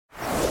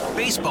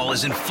Baseball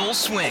is in full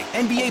swing.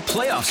 NBA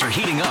playoffs are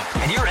heating up,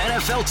 and your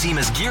NFL team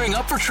is gearing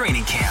up for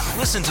training camp.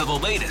 Listen to the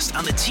latest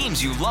on the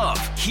teams you love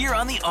here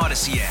on the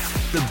Odyssey app.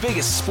 The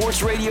biggest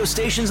sports radio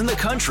stations in the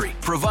country,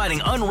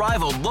 providing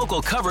unrivaled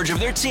local coverage of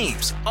their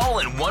teams, all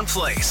in one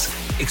place.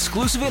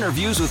 Exclusive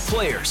interviews with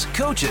players,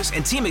 coaches,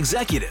 and team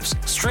executives,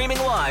 streaming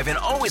live and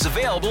always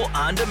available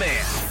on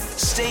demand.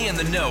 Stay in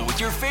the know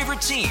with your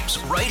favorite teams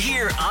right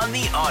here on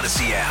the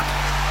Odyssey app.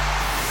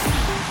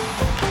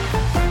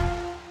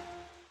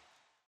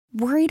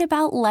 Worried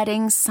about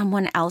letting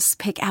someone else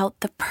pick out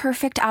the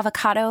perfect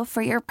avocado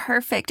for your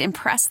perfect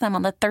impress them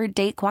on the third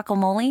date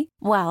guacamole?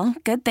 Well,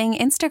 good thing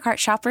Instacart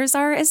shoppers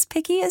are as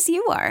picky as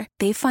you are.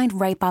 They find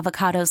ripe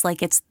avocados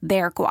like it's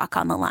their guac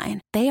on the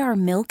line. They are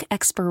milk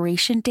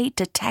expiration date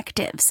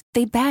detectives.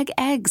 They bag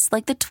eggs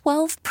like the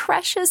 12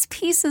 precious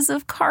pieces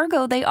of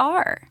cargo they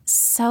are.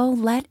 So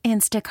let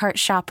Instacart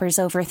shoppers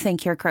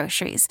overthink your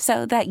groceries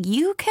so that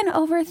you can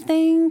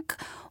overthink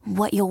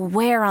what you'll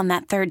wear on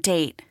that third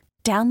date.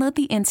 Download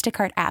the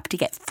Instacart app to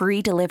get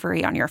free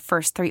delivery on your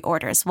first 3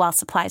 orders while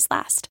supplies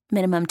last.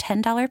 Minimum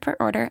 $10 per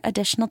order.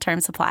 Additional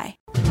terms apply.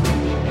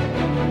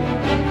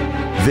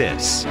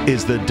 This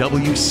is the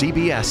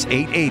WCBS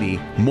 880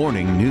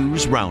 Morning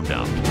News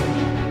Roundup.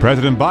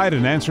 President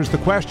Biden answers the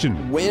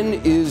question. When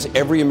is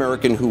every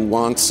American who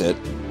wants it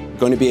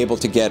going to be able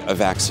to get a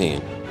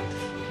vaccine?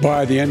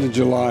 By the end of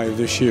July of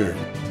this year.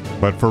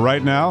 But for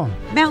right now,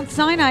 Mount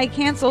Sinai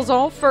cancels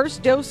all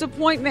first dose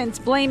appointments,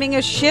 blaming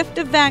a shift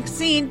of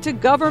vaccine to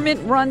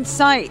government-run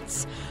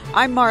sites.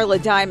 I'm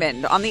Marla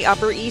Diamond on the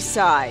Upper East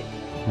Side.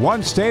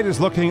 One state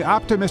is looking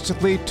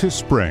optimistically to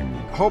spring.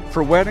 Hope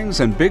for weddings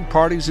and big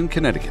parties in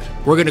Connecticut.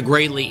 We're going to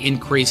greatly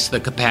increase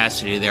the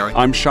capacity there.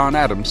 I'm Sean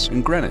Adams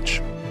in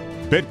Greenwich.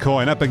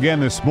 Bitcoin up again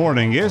this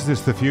morning. Is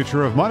this the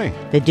future of money?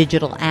 The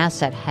digital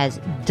asset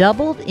has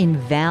doubled in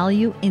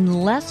value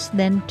in less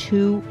than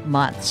 2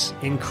 months.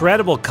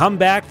 Incredible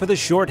comeback for the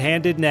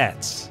shorthanded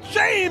Nets.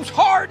 James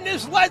Harden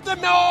has led them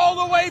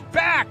all the way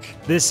back.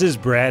 This is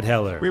Brad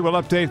Heller. We will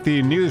update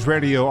the News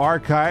Radio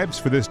archives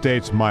for this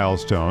date's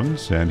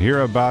milestones and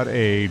hear about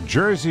a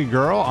Jersey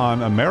girl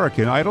on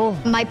American Idol.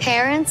 My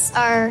parents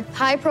are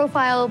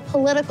high-profile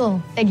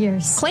political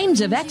figures. Claims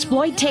of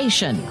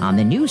exploitation on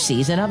the new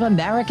season of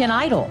American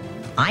Idol.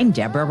 I'm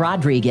Deborah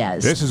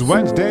Rodriguez. This is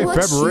Wednesday,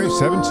 February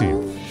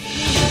 17th.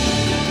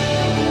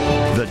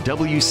 The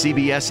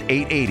WCBS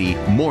 880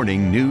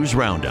 Morning News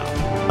Roundup.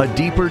 A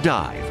deeper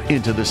dive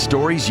into the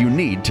stories you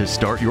need to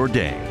start your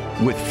day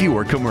with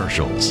fewer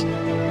commercials.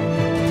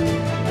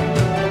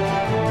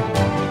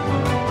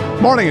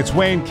 Morning, it's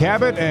Wayne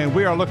Cabot, and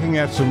we are looking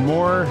at some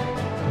more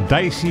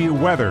dicey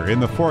weather in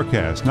the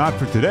forecast. Not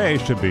for today,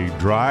 should be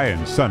dry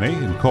and sunny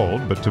and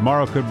cold, but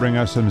tomorrow could bring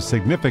us some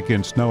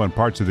significant snow in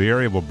parts of the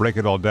area. We'll break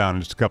it all down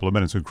in just a couple of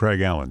minutes with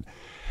Craig Allen.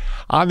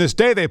 On this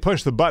day, they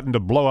pushed the button to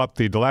blow up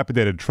the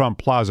dilapidated Trump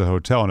Plaza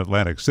Hotel in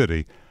Atlantic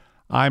City.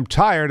 I'm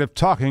tired of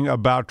talking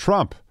about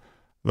Trump.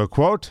 The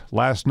quote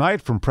last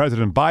night from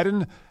President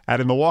Biden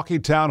at a Milwaukee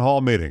town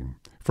hall meeting.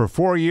 For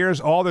 4 years,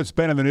 all that's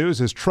been in the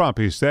news is Trump,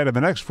 he said, and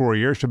the next 4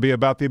 years should be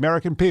about the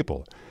American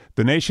people.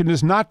 The nation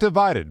is not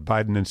divided,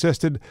 Biden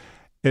insisted,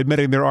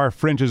 admitting there are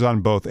fringes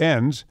on both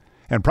ends,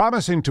 and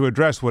promising to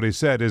address what he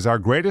said is our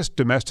greatest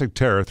domestic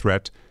terror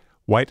threat,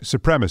 white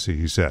supremacy,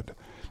 he said.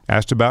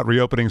 Asked about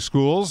reopening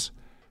schools,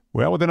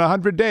 well, within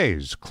 100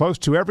 days, close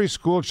to every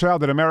school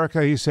child in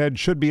America, he said,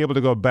 should be able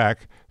to go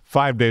back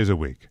 5 days a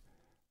week.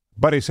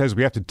 But he says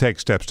we have to take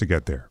steps to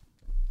get there.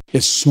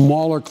 It's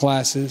smaller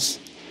classes,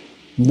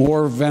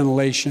 more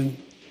ventilation,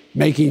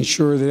 making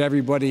sure that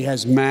everybody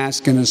has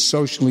masks and is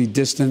socially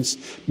distanced,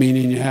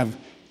 meaning you have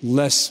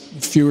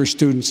fewer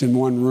students in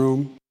one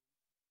room.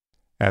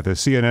 At the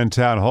CNN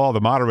town hall,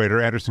 the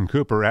moderator, Anderson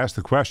Cooper, asked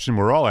the question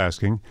we're all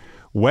asking,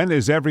 when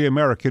is every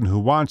American who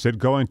wants it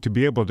going to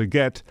be able to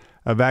get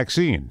a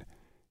vaccine?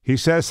 He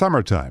says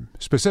summertime,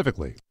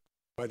 specifically.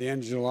 By the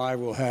end of July,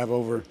 we'll have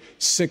over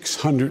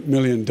 600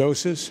 million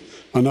doses,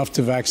 enough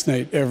to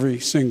vaccinate every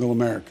single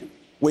American.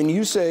 When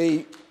you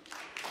say...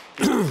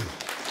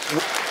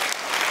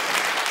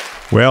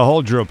 Well,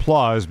 hold your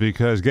applause,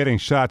 because getting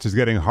shots is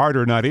getting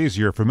harder, not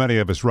easier for many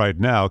of us right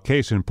now.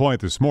 Case in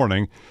point this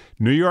morning,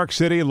 New York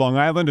City, Long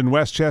Island, and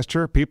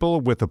Westchester, people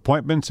with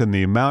appointments in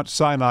the Mount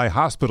Sinai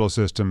hospital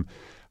system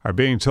are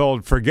being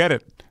told, forget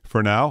it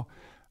for now.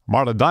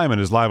 Marla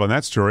Diamond is live on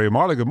that story.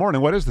 Marla, good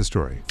morning. What is the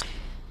story?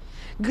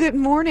 Good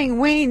morning,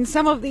 Wayne.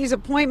 Some of these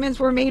appointments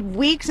were made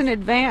weeks in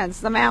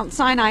advance. The Mount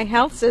Sinai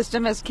Health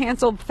System has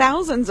canceled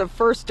thousands of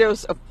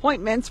first-dose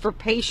appointments for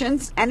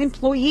patients and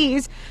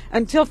employees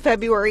until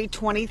February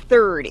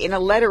 23rd. In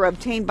a letter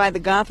obtained by the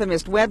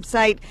Gothamist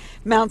website,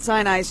 Mount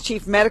Sinai's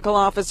chief medical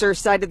officer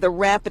cited the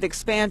rapid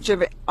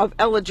expansion of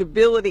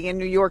eligibility in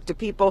New York to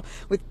people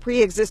with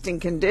pre-existing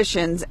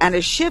conditions and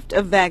a shift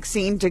of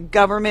vaccine to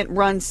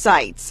government-run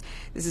sites.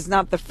 This is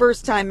not the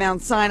first time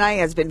Mount Sinai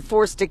has been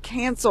forced to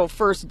cancel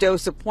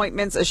first-dose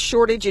appointments. A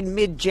shortage in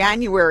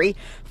mid-January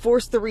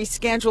forced the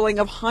rescheduling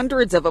of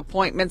hundreds of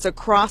appointments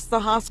across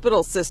the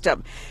hospital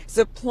system.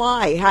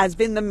 Supply has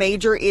been the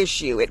major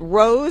issue. It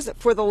rose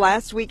for the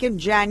last week in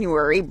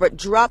January, but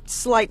dropped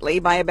slightly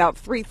by about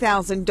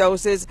 3,000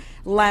 doses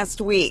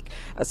last week.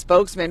 A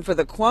spokesman for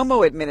the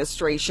Cuomo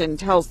administration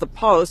tells the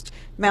Post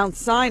Mount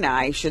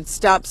Sinai should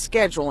stop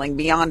scheduling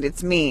beyond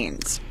its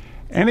means.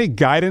 Any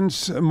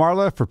guidance,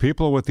 Marla, for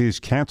people with these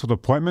canceled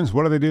appointments?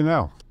 What do they do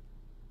now?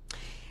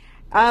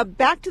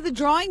 Back to the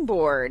drawing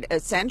board,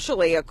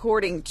 essentially,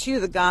 according to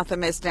the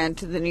Gothamist and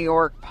to the New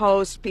York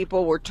Post.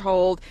 People were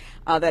told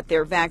that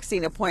their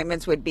vaccine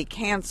appointments would be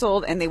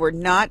canceled, and they were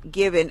not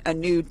given a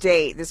new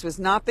date. This was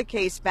not the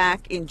case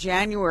back in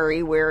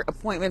January, where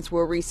appointments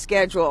were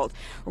rescheduled.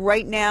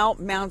 Right now,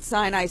 Mount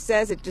Sinai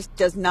says it just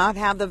does not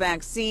have the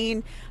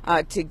vaccine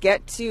to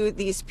get to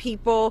these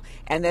people,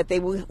 and that they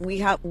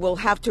will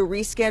have to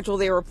reschedule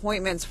their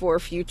appointments for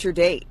a future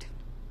date.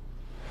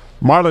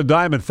 Marla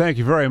Diamond, thank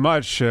you very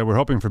much. We're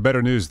hoping for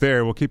better news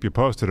there. We'll keep you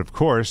posted, of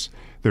course.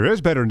 There is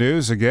better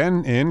news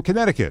again in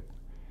Connecticut.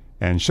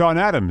 And Sean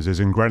Adams is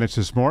in Greenwich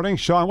this morning.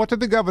 Sean, what did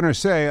the governor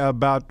say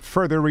about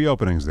further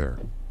reopenings there?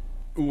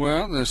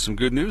 Well, there's some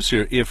good news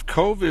here. If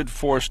COVID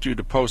forced you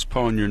to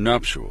postpone your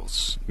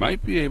nuptials, you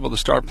might be able to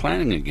start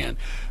planning again.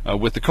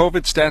 With the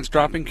COVID stats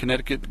dropping,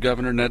 Connecticut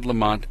Governor Ned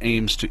Lamont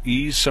aims to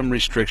ease some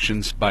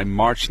restrictions by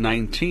March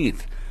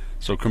 19th.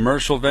 So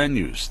commercial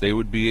venues, they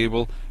would be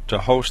able to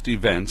host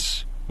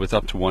events with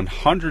up to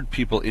 100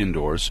 people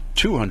indoors,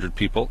 200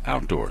 people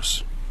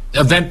outdoors.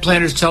 Event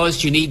planners tell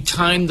us you need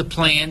time to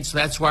plan, so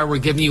that's why we're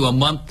giving you a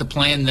month to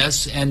plan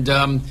this. And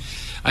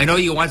I know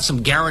you want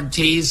some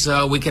guarantees.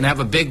 We can have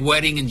a big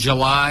wedding in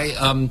July.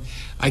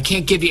 I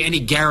can't give you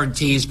any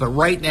guarantees, but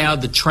right now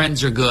the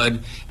trends are good,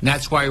 and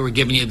that's why we're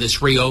giving you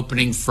this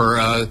reopening for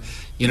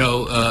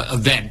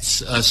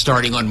events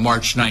starting on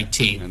March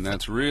 19th. And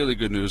that's really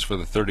good news for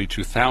the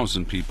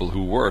 32,000 people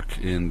who work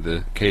in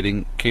the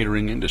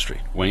catering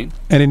industry. Wayne?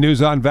 Any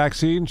news on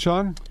vaccine,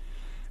 Sean?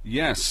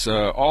 Yes,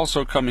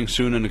 also coming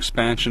soon, an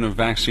expansion of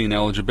vaccine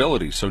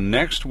eligibility. So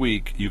next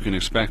week you can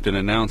expect an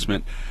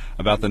announcement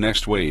about the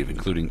next wave,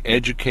 including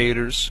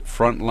educators,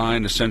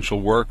 frontline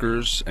essential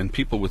workers, and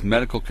people with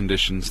medical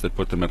conditions that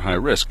put them at high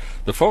risk.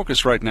 The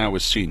focus right now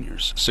is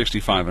seniors,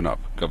 65 and up.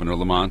 Governor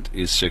Lamont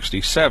is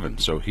 67,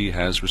 so he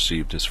has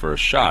received his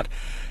first shot.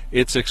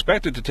 It's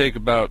expected to take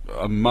about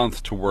a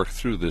month to work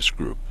through this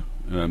group.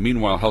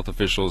 Meanwhile, health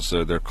officials,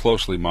 they're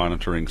closely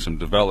monitoring some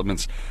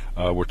developments.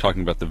 We're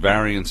talking about the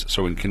variants.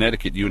 So in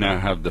Connecticut, you now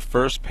have the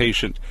first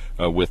patient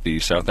with the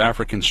South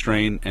African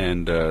strain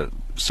and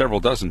several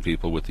dozen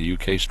people with the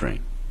UK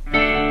strain.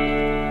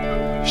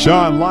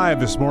 Sean, live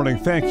this morning,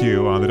 thank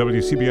you, on the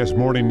WCBS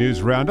Morning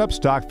News Roundup.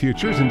 Stock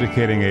futures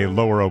indicating a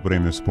lower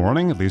opening this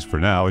morning, at least for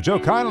now. Joe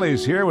Connolly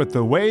is here with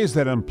the ways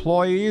that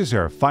employees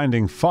are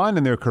finding fun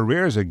in their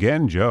careers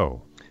again.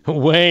 Joe.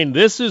 Wayne,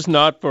 this is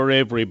not for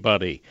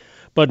everybody.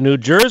 But New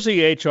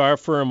Jersey HR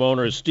firm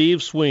owner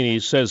Steve Sweeney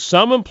says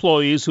some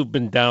employees who've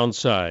been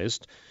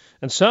downsized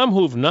and some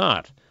who've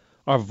not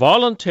are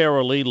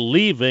voluntarily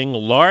leaving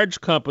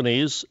large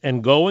companies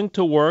and going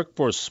to work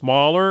for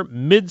smaller,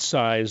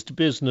 mid-sized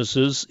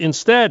businesses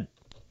instead.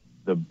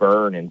 The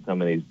burn in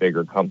some of these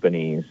bigger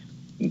companies,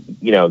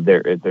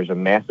 there's a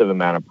massive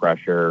amount of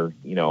pressure.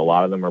 A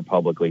lot of them are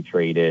publicly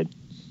traded.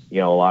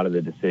 A lot of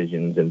the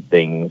decisions and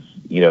things,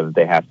 that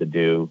they have to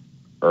do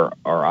are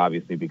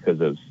obviously because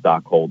of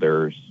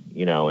stockholders,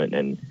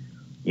 and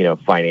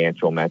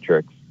financial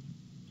metrics.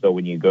 So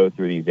when you go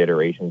through these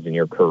iterations in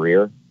your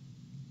career,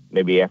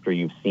 maybe after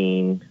you've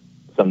seen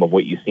some of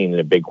what you've seen in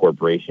a big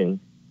corporation,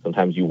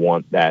 sometimes you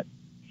want that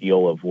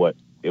feel of what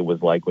it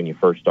was like when you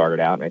first started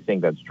out. And I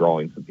think that's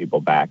drawing some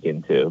people back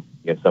into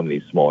some of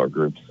these smaller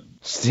groups.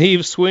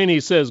 Steve Sweeney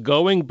says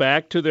going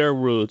back to their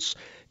roots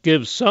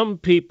gives some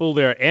people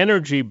their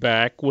energy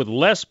back with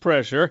less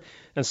pressure,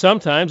 and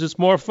sometimes it's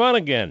more fun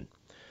again.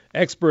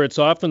 Experts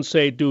often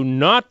say do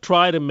not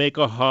try to make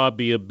a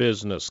hobby a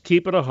business.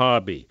 Keep it a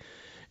hobby.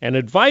 And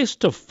advice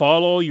to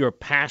follow your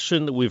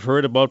passion that we've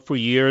heard about for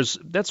years,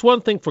 that's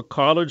one thing for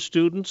college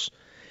students,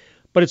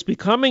 but it's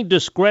becoming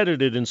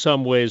discredited in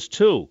some ways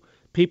too.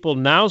 People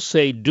now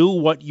say do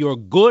what you're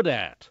good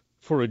at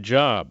for a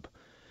job.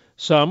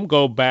 Some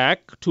go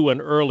back to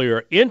an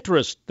earlier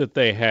interest that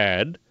they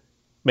had,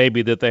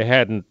 maybe that they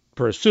hadn't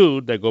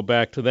pursued, they go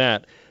back to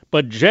that.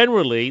 But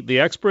generally,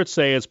 the experts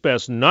say it's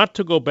best not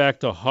to go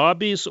back to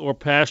hobbies or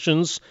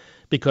passions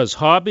because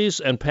hobbies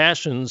and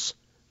passions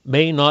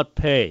may not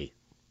pay.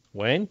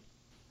 Wayne?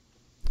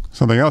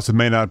 Something else that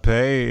may not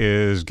pay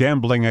is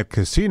gambling at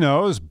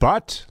casinos,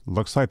 but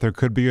looks like there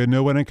could be a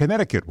new one in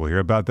Connecticut. We'll hear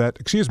about that,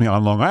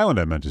 on Long Island,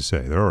 I meant to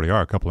say. There already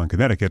are a couple in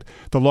Connecticut.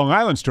 The Long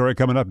Island story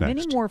coming up next.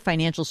 Many more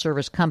financial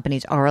service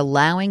companies are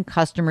allowing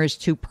customers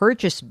to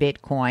purchase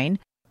Bitcoin,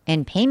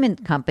 and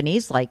payment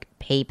companies like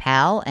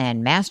PayPal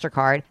and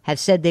MasterCard have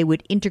said they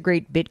would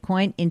integrate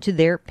Bitcoin into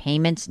their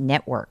payments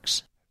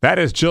networks. That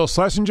is Jill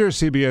Schlesinger,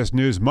 CBS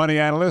News money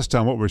analyst,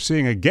 on what we're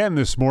seeing again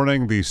this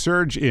morning, the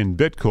surge in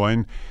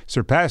Bitcoin,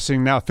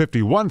 surpassing now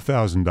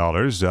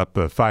 $51,000, up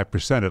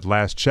 5% at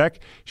last check.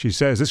 She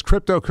says this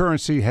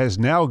cryptocurrency has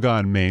now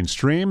gone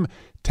mainstream.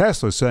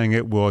 Tesla saying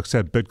it will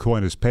accept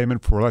Bitcoin as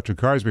payment for electric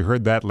cars. We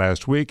heard that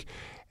last week.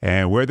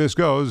 And where this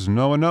goes,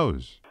 no one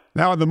knows.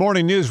 Now in the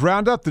morning news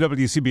roundup, the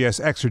WCBS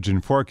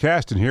Exergen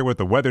forecast, and here with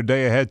the weather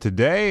day ahead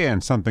today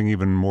and something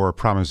even more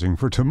promising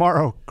for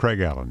tomorrow, Craig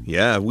Allen.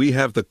 Yeah, we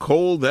have the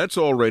cold. That's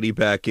already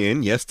back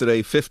in.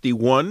 Yesterday,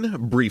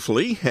 51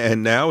 briefly,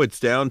 and now it's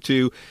down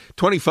to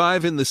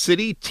 25 in the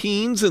city,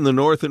 teens in the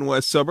north and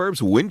west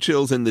suburbs, wind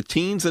chills in the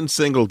teens and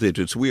single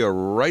digits. We are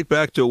right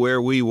back to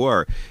where we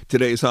were.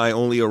 Today's high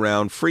only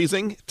around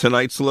freezing.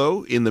 Tonight's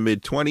low in the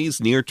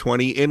mid-20s, near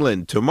 20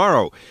 inland.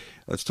 Tomorrow,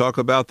 let's talk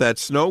about that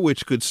snow,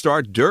 which could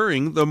start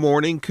during the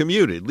morning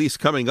commute, at least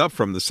coming up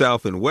from the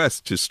south and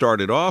west to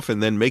start it off,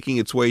 and then making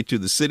its way to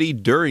the city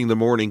during the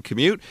morning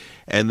commute,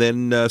 and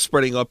then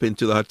spreading up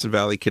into the Hudson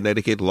Valley,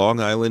 Connecticut, Long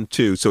Island,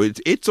 too. So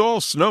it's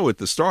all snow at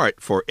the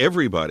start for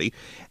everybody,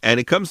 and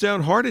it comes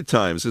down hard at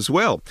times as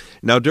well.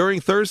 Now, during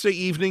Thursday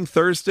evening,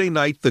 Thursday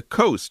night, the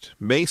coast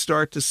may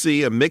start to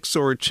see a mix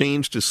or a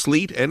change to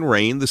sleet and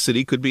rain. The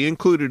city could be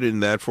included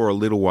in that for a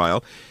little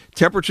while.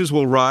 Temperatures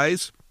will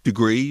rise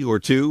degree or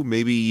two,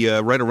 maybe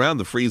right around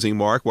the freezing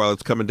mark while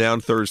it's coming down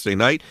Thursday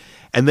night.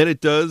 And then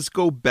it does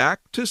go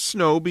back to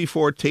snow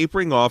before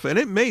tapering off, and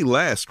it may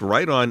last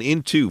right on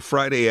into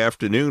Friday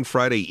afternoon,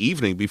 Friday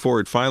evening before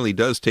it finally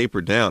does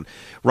taper down.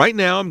 Right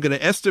now, I'm going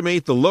to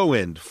estimate the low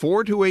end,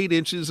 4 to 8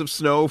 inches of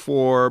snow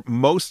for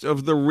most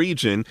of the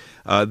region.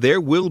 There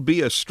will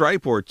be a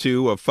stripe or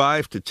two of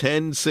 5 to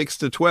 10, 6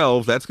 to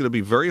 12. That's going to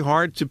be very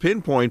hard to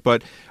pinpoint,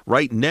 but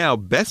right now,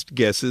 best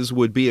guesses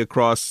would be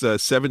across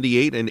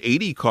 78 and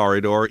 80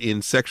 corridor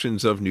in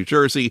sections of New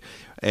Jersey.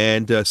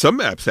 And some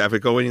maps have it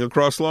going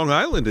across Long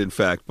Island, in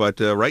fact. But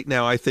right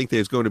now, I think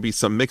there's going to be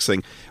some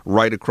mixing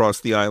right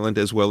across the island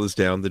as well as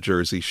down the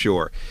Jersey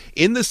Shore.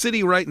 In the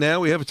city right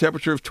now, we have a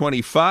temperature of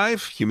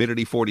 25,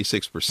 humidity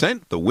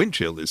 46%. The wind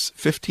chill is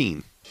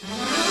 15.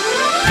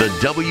 The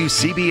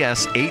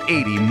WCBS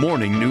 880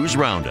 Morning News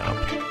Roundup.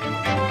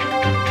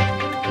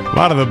 A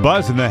lot of the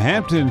buzz in the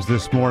Hamptons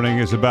this morning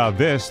is about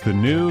this, the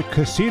new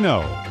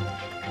casino.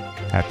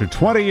 After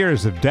 20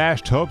 years of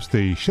dashed hopes,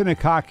 the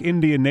Shinnecock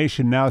Indian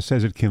Nation now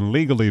says it can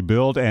legally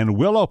build and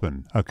will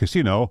open a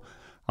casino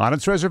on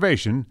its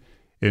reservation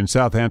in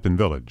Southampton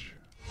Village.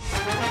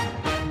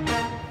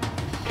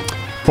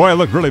 Boy, it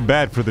looked really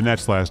bad for the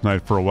Nets last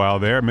night for a while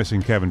there,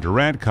 missing Kevin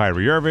Durant,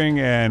 Kyrie Irving,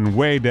 and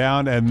way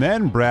down. And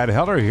then Brad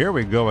Heller, here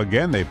we go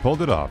again. They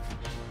pulled it off.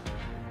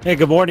 Hey,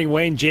 good morning,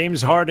 Wayne.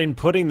 James Harden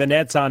putting the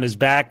Nets on his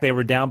back. They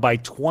were down by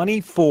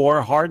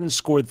 24. Harden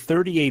scored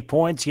 38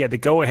 points. He had the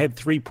go-ahead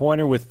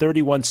three-pointer with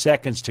 31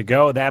 seconds to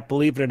go. That,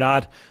 believe it or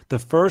not, the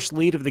first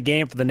lead of the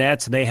game for the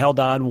Nets, and they held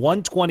on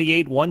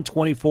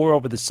 128-124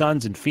 over the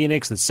Suns in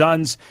Phoenix. The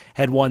Suns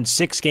had won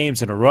 6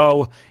 games in a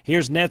row.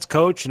 Here's Nets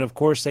coach and, of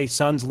course, a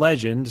Suns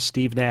legend,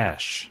 Steve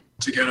Nash.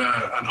 To get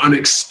an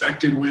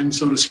unexpected win,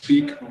 so to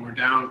speak, when we're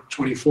down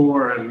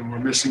 24 and we're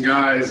missing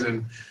guys,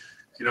 and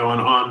you know,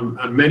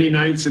 on many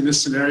nights in this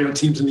scenario,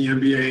 teams in the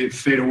NBA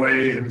fade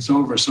away and it's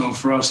over. So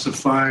for us to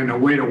find a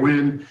way to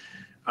win,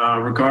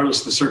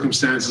 regardless of the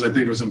circumstances, I think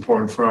it was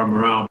important for our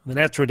morale. The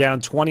Nets were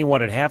down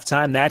 21 at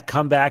halftime. That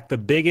comeback, the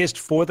biggest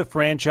for the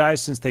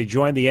franchise since they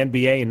joined the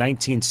NBA in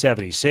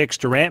 1976.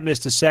 Durant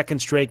missed a second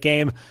straight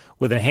game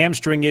with a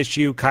hamstring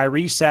issue.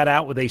 Kyrie sat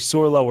out with a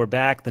sore lower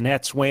back. The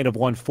Nets, Wayne, have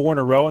won 4 in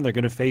a row, and they're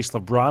going to face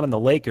LeBron and the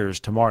Lakers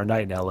tomorrow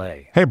night in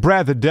L.A. Hey,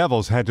 Brad, the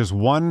Devils had just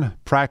one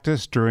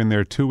practice during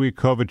their 2-week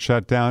COVID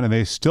shutdown, and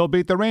they still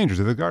beat the Rangers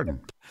at the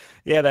Garden.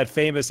 Yeah, that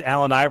famous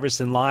Allen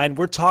Iverson line.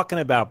 We're talking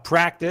about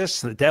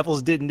practice. The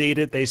Devils didn't need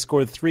it. They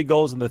scored 3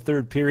 goals in the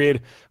third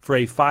period for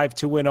a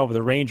 5-2 win over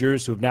the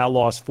Rangers, who have now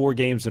lost 4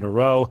 games in a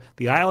row.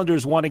 The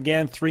Islanders won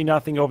again,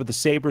 3-0 over the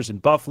Sabres in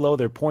Buffalo.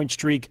 Their point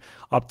streak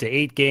up to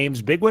 8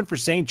 games. Big win for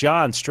St.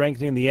 John,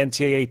 strengthening the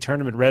NCAA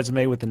tournament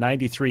resume with the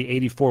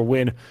 93-84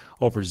 win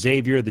over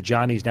Xavier. The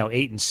Johnnies now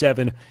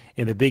 8-7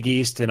 in the Big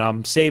East. And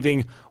I'm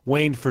saving,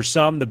 Wayne, for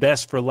some, the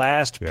best for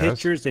last. Yes.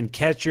 Pitchers and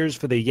catchers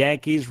for the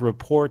Yankees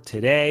report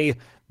today.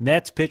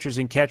 Mets pitchers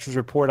and catchers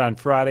report on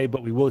Friday,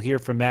 but we will hear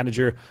from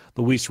manager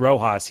Luis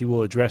Rojas. He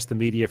will address the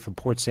media from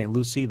Port St.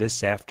 Lucie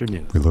this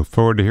afternoon. We look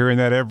forward to hearing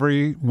that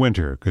every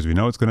winter because we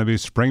know it's going to be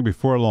spring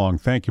before long.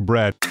 Thank you,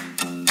 Brad.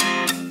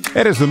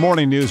 It is the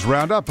Morning News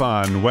Roundup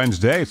on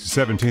Wednesday. It's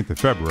the 17th of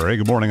February.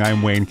 Good morning,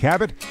 I'm Wayne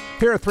Cabot.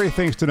 Here are 3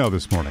 things to know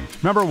this morning.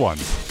 Number 1,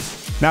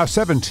 now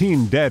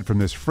 17 dead from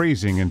this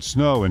freezing and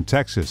snow in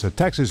Texas. A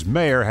Texas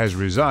mayor has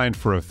resigned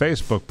for a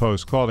Facebook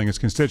post calling his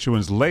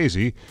constituents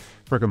lazy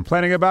for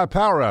complaining about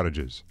power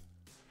outages.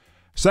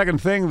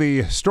 Second thing,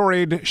 the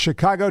storied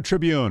Chicago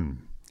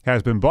Tribune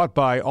has been bought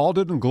by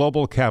Alden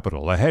Global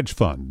Capital, a hedge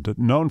fund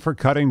known for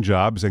cutting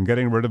jobs and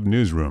getting rid of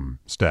newsroom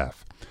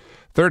staff.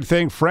 Third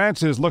thing,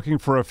 France is looking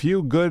for a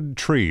few good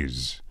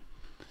trees.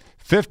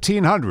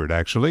 1,500,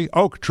 actually,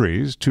 oak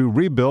trees to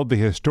rebuild the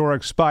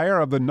historic spire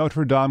of the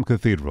Notre Dame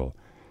Cathedral.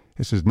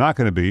 This is not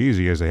going to be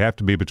easy, as they have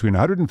to be between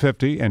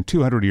 150 and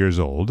 200 years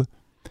old.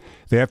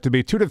 They have to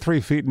be 2 to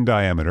 3 feet in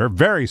diameter,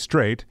 very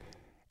straight,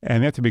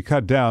 and they have to be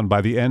cut down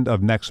by the end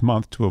of next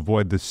month to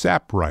avoid the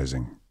sap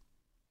rising.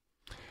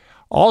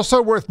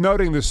 Also worth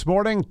noting this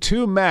morning,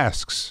 2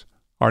 masks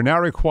are now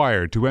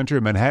required to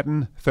enter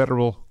Manhattan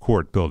federal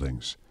court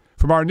buildings.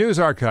 From our news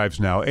archives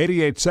now,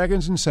 88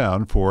 seconds in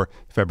sound for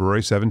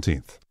February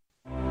 17th.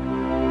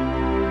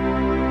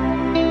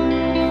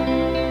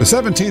 The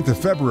 17th of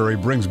February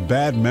brings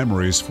bad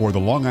memories for the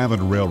Long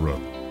Island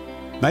Railroad.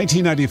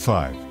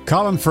 1995,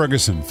 Colin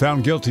Ferguson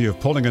found guilty of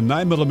pulling a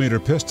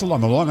 9mm pistol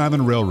on the Long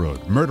Island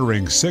Railroad,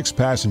 murdering 6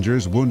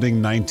 passengers,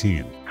 wounding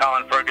 19.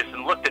 Colin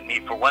Ferguson looked at me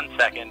for 1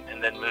 second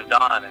and then moved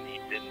on, and he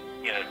didn't,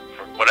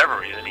 for whatever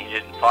reason, he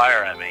didn't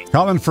fire at me.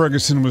 Colin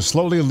Ferguson was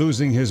slowly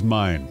losing his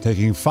mind,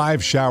 taking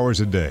 5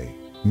 showers a day.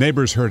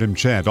 Neighbors heard him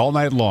chant all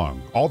night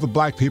long, "All the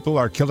black people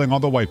are killing all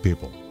the white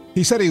people."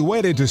 He said he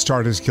waited to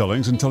start his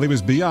killings until he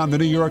was beyond the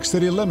New York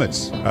City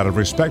limits, out of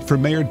respect for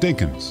Mayor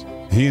Dinkins.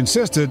 He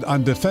insisted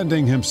on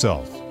defending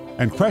himself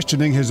and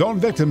questioning his own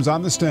victims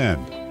on the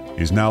stand.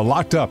 He's now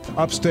locked up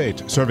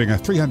upstate, serving a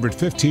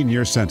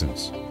 315-year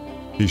sentence.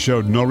 He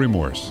showed no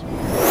remorse.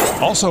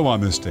 Also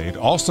on this date,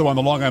 also on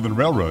the Long Island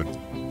Railroad,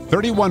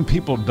 31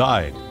 people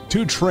died.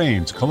 2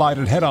 trains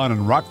collided head-on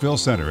in Rockville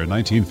Center in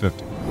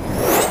 1950.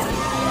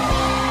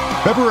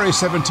 February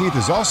 17th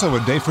is also a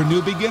day for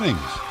new beginnings.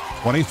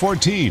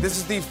 2014. This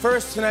is the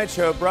first Tonight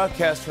Show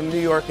broadcast from New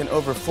York in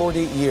over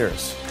 40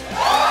 years.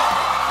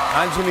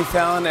 I'm Jimmy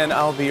Fallon, and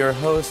I'll be your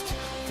host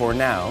for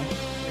now.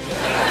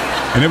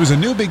 And it was a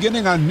new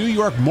beginning on New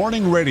York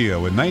morning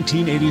radio in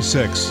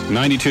 1986.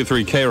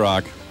 92.3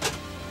 K-Rock,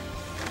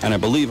 and I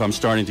believe I'm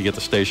starting to get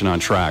the station on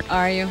track.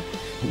 Are you?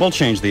 We'll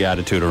change the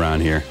attitude around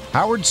here.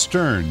 Howard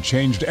Stern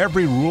changed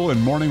every rule in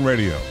morning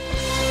radio.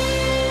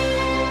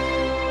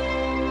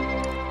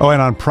 Oh, and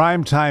on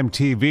primetime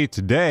TV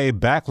today,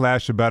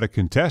 backlash about a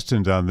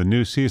contestant on the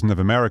new season of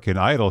American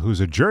Idol who's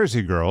a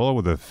Jersey girl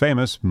with a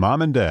famous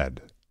mom and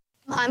dad.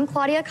 I'm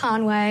Claudia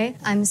Conway.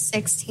 I'm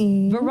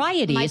 16.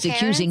 Variety is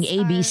accusing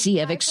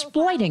ABC of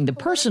exploiting the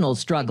personal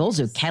struggles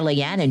of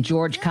Kellyanne and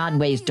George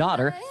Conway's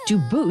daughter to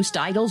boost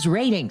Idol's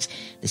ratings.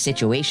 The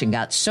situation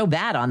got so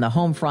bad on the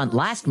home front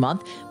last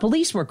month,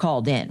 police were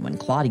called in when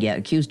Claudia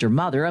accused her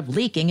mother of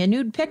leaking a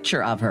nude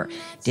picture of her.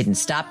 Didn't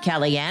stop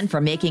Kellyanne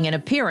from making an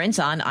appearance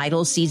on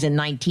Idol's season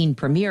 19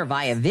 premiere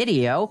via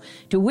video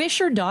to wish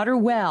her daughter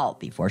well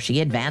before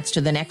she advanced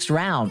to the next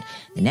round.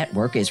 The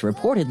network is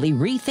reportedly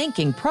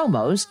rethinking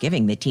promos,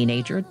 giving the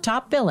teenager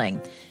top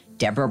billing.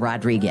 Deborah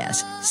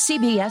Rodriguez,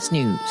 CBS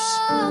News.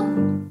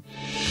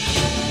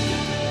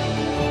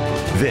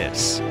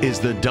 This is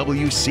the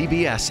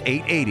WCBS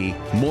 880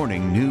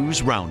 Morning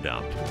News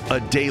Roundup, a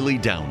daily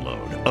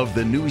download of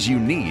the news you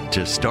need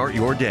to start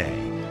your day.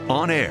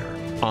 On air,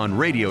 on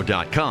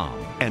radio.com,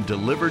 and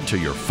delivered to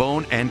your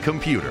phone and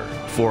computer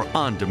for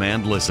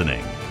on-demand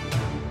listening.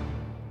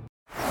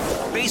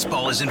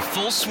 Baseball is in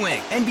full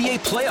swing.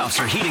 NBA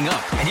playoffs are heating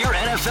up, and your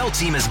NFL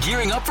team is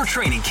gearing up for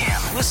training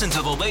camp. Listen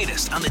to the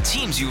latest on the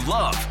teams you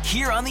love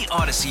here on the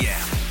Odyssey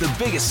app. The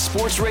biggest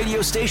sports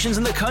radio stations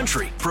in the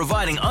country,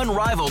 providing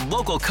unrivaled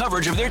local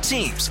coverage of their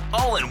teams,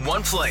 all in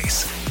one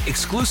place.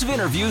 Exclusive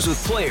interviews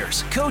with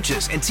players,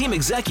 coaches, and team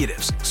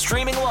executives,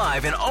 streaming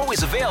live and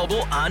always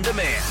available on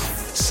demand.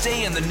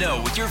 Stay in the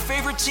know with your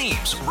favorite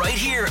teams right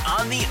here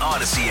on the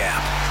Odyssey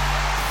app.